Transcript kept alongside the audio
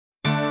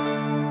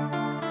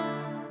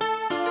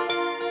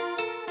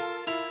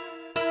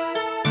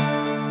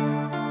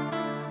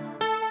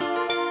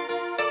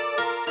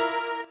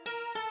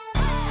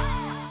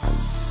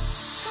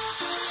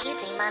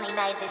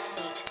Ignite this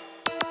beat.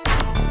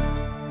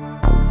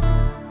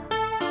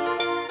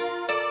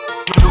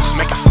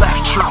 Make a slap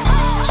true.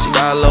 She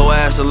got a little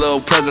ass, a little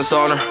presence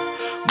on her.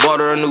 Bought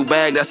her a new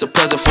bag, that's a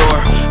present for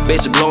her.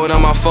 Bitch blowing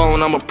on my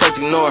phone, I'ma press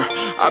ignore.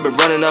 I been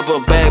running up a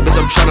bag, bitch,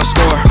 I'm tryna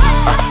score.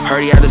 I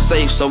heard he had a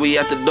safe, so we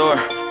at the door.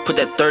 Put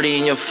that 30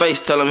 in your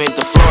face, tell him hit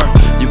the floor.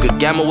 You could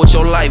gamble with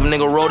your life,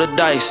 nigga, roll the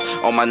dice.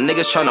 All my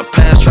niggas tryna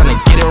pass, tryna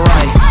get it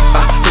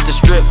right. Hit the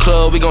strip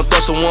club, we gon' throw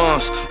some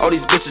ones. All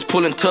these bitches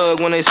pulling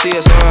tug when they see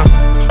us,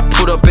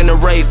 Put up in the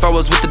Wraith, I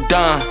was with the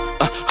Don.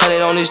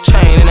 100 on this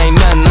chain, it ain't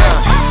nothing,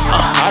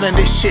 I done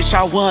this shit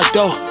y'all want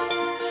though.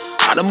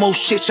 I done more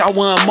shit y'all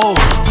want more.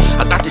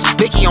 I got this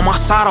Vicky on my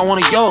side, I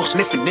wanna yours.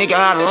 And if a nigga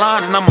out of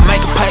line, then I'ma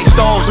make her pay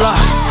those love.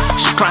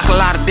 She clock a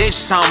lot of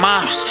dishes on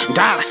miles.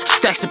 Dollars,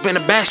 stacks up in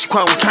the back, she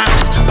quoting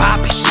commas.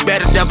 Pop it, she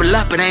better double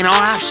up, it ain't no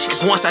option.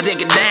 Cause once I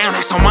dig it down,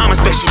 that's on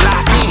mama's bet she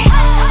locked in.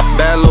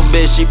 Bad little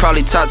bitch, she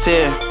probably top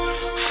 10.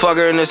 Fuck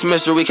her in this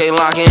mystery, we can't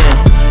lock in.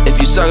 If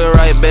you suck it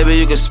right, baby,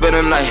 you can spend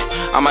a night.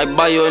 I might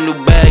buy you a new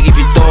bag if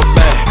you throw it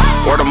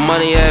back. Where the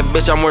money at,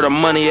 bitch, I'm where the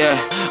money at.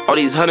 All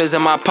these hundreds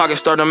in my pocket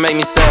start to make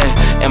me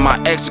sad. And my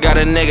ex got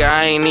a nigga,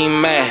 I ain't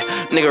even mad.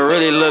 Nigga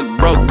really look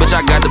broke, bitch,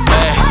 I got the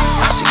bag.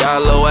 She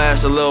got a little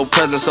ass, a little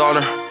presence on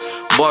her.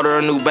 Bought her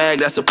a new bag,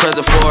 that's a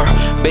present for her.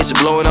 Bitch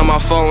blowing on my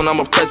phone,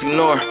 I'ma press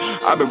ignore.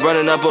 I been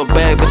running up a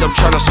bag, bitch, I'm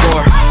tryna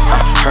score.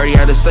 I heard he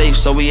had a safe,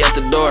 so we at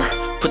the door.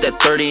 Put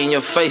that 30 in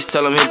your face,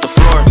 tell him hit the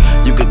floor.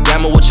 You could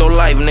gamble with your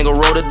life, nigga,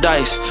 roll the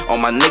dice. All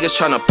my niggas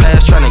tryna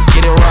pass, tryna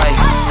get it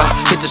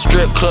right. Hit the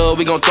strip club,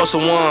 we gon' throw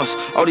some ones.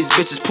 All these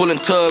bitches pulling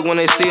tug when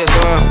they see us,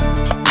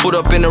 Put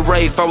up in the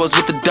Wraith, I was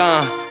with the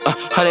Don.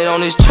 100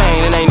 on this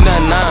chain, it ain't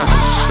nothing,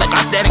 Like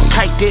I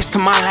dedicate this to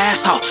my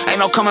last hoe. Ain't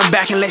no coming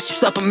back unless you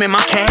supplement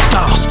my cash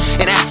costs.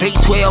 And that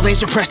V12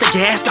 engine press the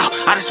gas go.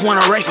 I just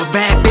wanna rape a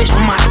bad bitch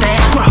when my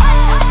stash grow.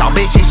 So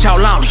bitch, it's your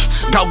lonely,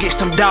 go get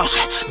some dosh.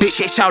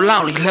 Bitch, it's your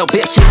lonely, little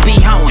bitch, you be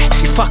hoeing.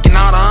 You fucking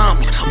all the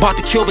homies. Bought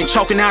the Cuban,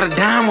 choking out a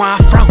dime while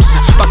I froze.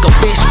 Fuck a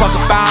bitch, fuck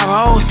a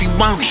 5-0 if you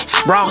want it.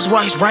 Rolls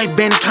Royce, right,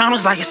 bend the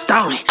counters like it's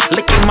stolen.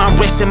 Licking my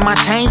wrist and my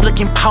chains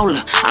looking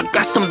polar. I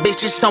got some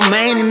bitches so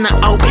man in the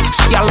open.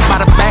 She all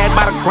about the bag,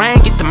 by the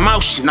grand, get the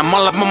motion. I'm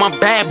all up on my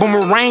bag,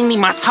 boomerang, need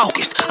my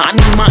tokens. I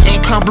need my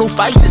income, blue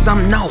faces,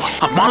 I'm knowing.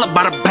 I'm all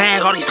about the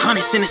bag, all these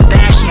hundreds in the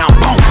stash, yeah, I'm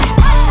boning.